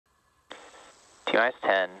T-minus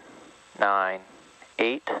 10, 9,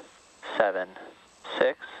 8, 7,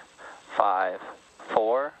 6, 5,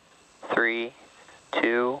 4, 3,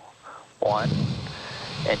 2, 1.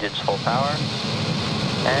 Engines full power.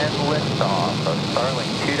 And liftoff of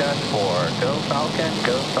Starlink 2-4. Go Falcon,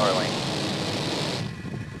 go Starlink.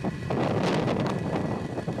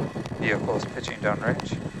 Vehicle is pitching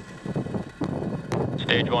downrange.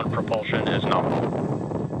 Stage 1 propulsion is nominal.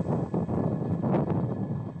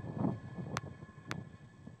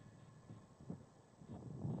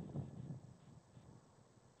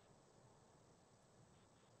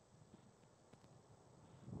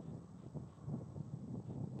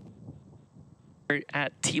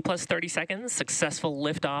 At T plus 30 seconds, successful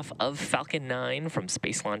liftoff of Falcon 9 from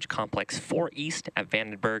Space Launch Complex 4 East at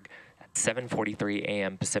Vandenberg at 7:43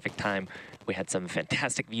 a.m. Pacific time. We had some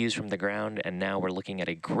fantastic views from the ground, and now we're looking at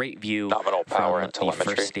a great view Nominal power from and telemetry.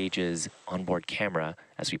 the first stage's onboard camera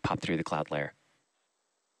as we pop through the cloud layer.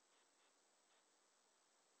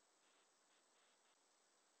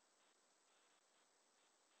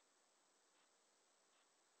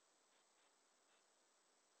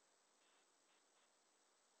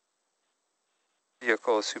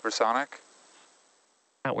 Vehicle is supersonic.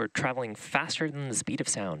 Now we're traveling faster than the speed of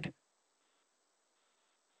sound.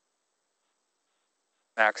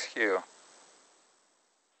 Max Q.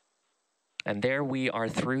 And there we are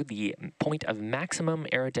through the point of maximum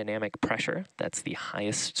aerodynamic pressure. That's the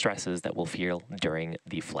highest stresses that we'll feel during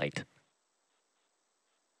the flight.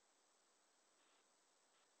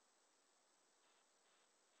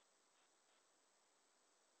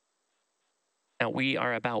 Now we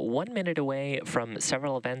are about 1 minute away from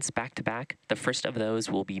several events back to back. The first of those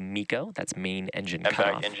will be MECO, that's main engine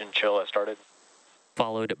cutoff. Engine chill has started.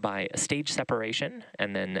 Followed by a stage separation,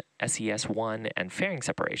 and then SES-1 and fairing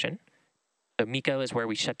separation. So MECO is where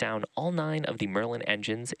we shut down all 9 of the Merlin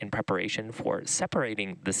engines in preparation for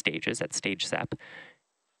separating the stages at stage sep.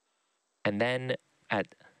 And then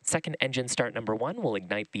at second engine start number 1, we'll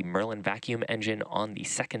ignite the Merlin vacuum engine on the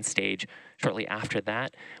second stage. Shortly after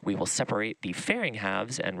that, we will separate the fairing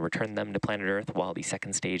halves and return them to planet Earth while the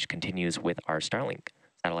second stage continues with our Starlink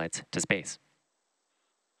satellites to space.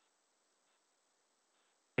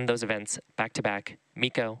 And those events back to back,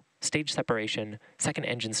 MECO, stage separation, second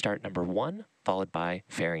engine start number 1, followed by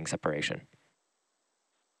fairing separation.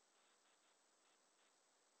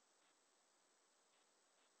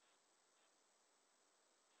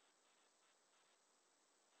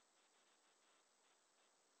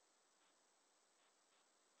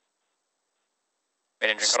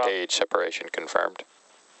 Main engine cutoff. Stage separation confirmed.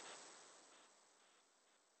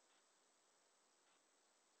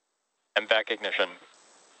 MVAC ignition.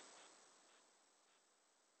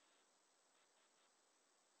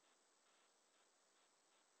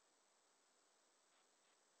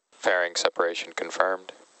 Fairing separation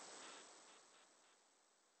confirmed.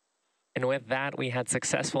 And with that, we had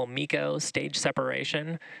successful MECO stage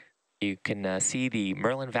separation. You can see the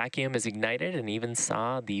Merlin vacuum is ignited and even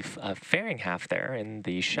saw the fairing half there in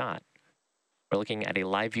the shot. We're looking at a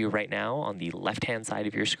live view right now. On the left-hand side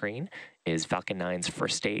of your screen is Falcon 9's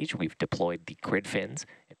first stage. We've deployed the grid fins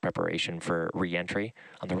in preparation for re-entry.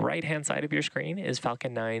 On the right-hand side of your screen is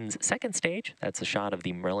Falcon 9's second stage. That's a shot of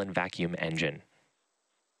the Merlin vacuum engine.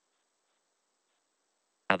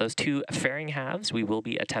 Now those 2 fairing halves, we will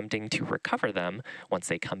be attempting to recover them once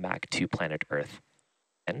they come back to planet Earth,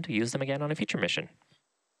 and use them again on a future mission.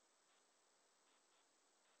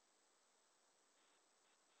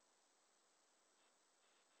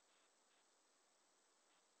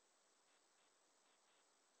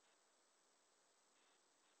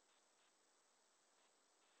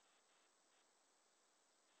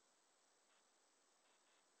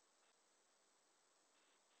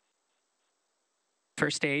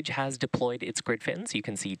 First stage has deployed its grid fins. You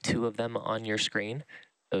can see 2 of them on your screen.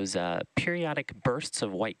 Those periodic bursts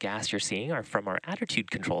of white gas you're seeing are from our attitude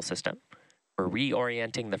control system. We're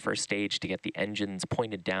reorienting the first stage to get the engines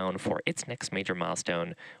pointed down for its next major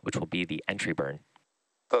milestone, which will be the entry burn.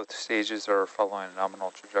 Both stages are following a nominal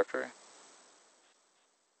trajectory.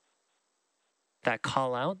 That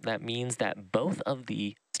call out, that means that both of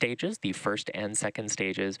the stages, the first and second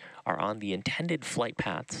stages, are on the intended flight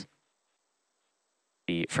paths.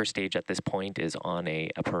 The first stage at this point is on a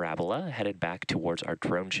parabola headed back towards our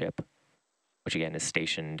drone ship, which again is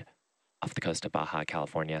stationed off the coast of Baja,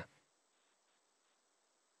 California.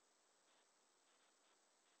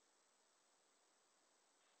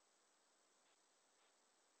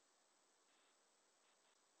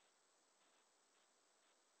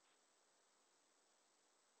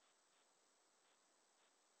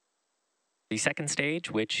 The second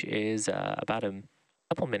stage, which is about a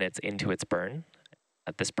couple minutes into its burn,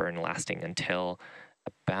 this burn lasting until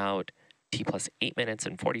about T plus 8 minutes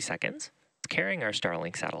and 40 seconds. It's carrying our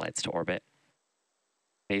Starlink satellites to orbit.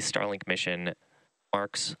 Today's Starlink mission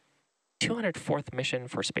marks 204th mission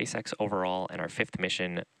for SpaceX overall and our 5th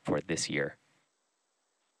mission for this year.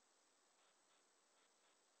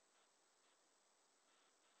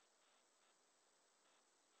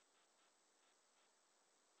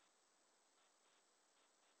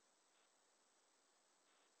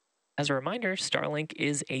 As a reminder, Starlink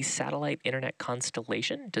is a satellite internet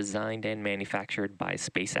constellation designed and manufactured by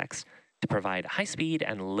SpaceX to provide high-speed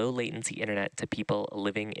and low-latency internet to people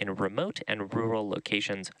living in remote and rural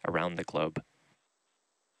locations around the globe.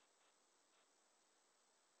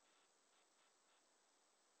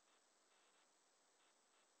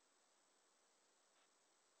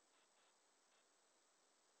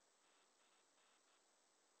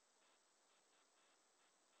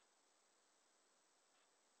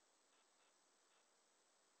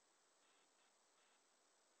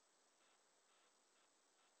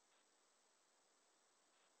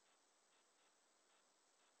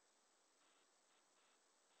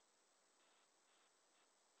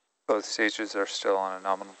 Both stages are still on a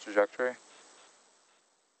nominal trajectory.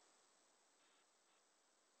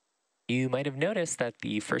 You might have noticed that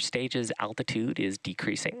the first stage's altitude is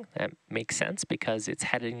decreasing. That makes sense because it's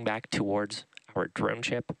heading back towards our drone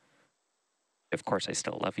ship. Of course, I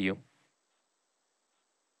still love you.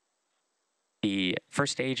 The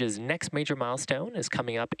first stage's next major milestone is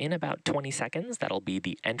coming up in about 20 seconds. That'll be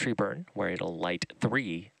the entry burn, where it'll light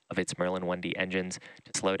 3 of its Merlin 1D engines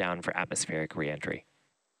to slow down for atmospheric re-entry.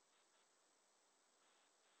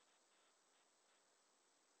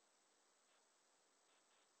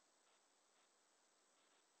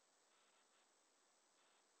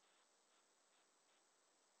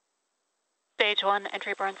 Stage 1,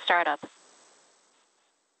 entry burn startup.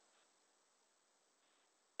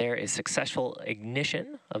 There is successful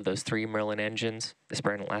ignition of those 3 Merlin engines, this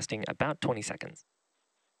burn lasting about 20 seconds.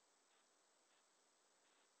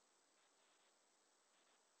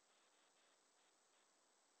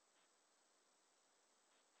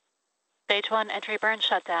 Stage 1, entry burn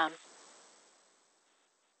shutdown.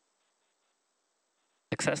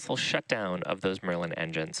 Successful shutdown of those Merlin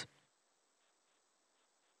engines.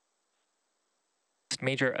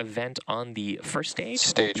 Major event on the first stage.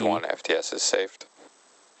 Stage 1 FTS is saved.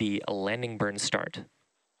 The landing burn start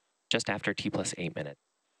just after T plus 8 minutes.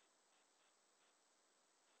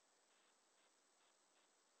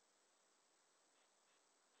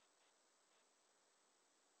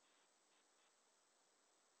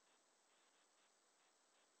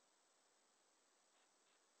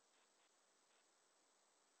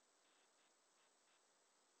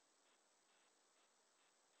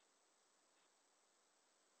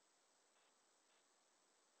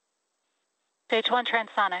 Stage 1,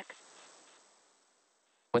 transonic.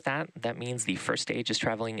 With that means the first stage is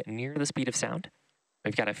traveling near the speed of sound.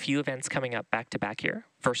 We've got a few events coming up back to back here.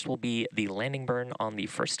 First will be the landing burn on the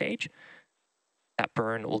first stage. That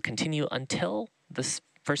burn will continue until the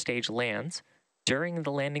first stage lands. During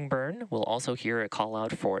the landing burn, we'll also hear a call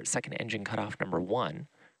out for second engine cutoff number 1,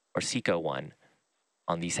 or SECO 1,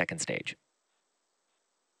 on the second stage.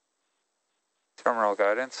 Terminal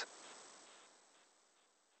guidance.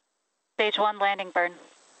 Stage 1, landing burn.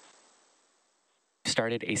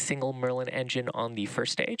 Started a single Merlin engine on the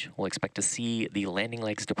first stage. We'll expect to see the landing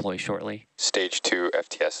legs deploy shortly. Stage 2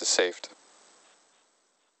 FTS is saved.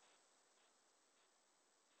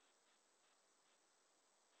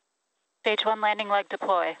 Stage 1, landing leg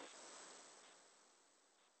deploy.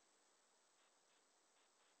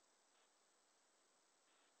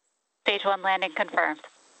 Stage 1, landing confirmed.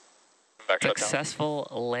 Successful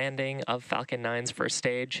landing of Falcon 9's first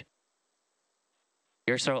stage.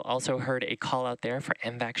 You also heard a call out there for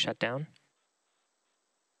MVAC shutdown.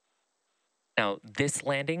 Now, this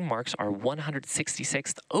landing marks our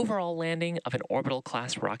 166th overall landing of an orbital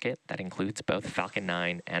class rocket that includes both Falcon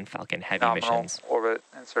 9 and Falcon Heavy missions. Orbit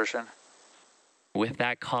insertion. With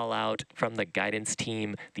that call out from the guidance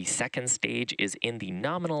team, the second stage is in the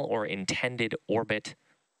nominal or intended orbit.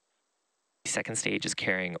 The second stage is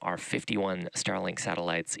carrying our 51 Starlink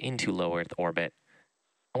satellites into low Earth orbit.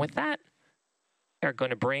 And with that, we are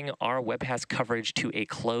going to bring our webcast coverage to a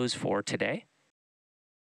close for today.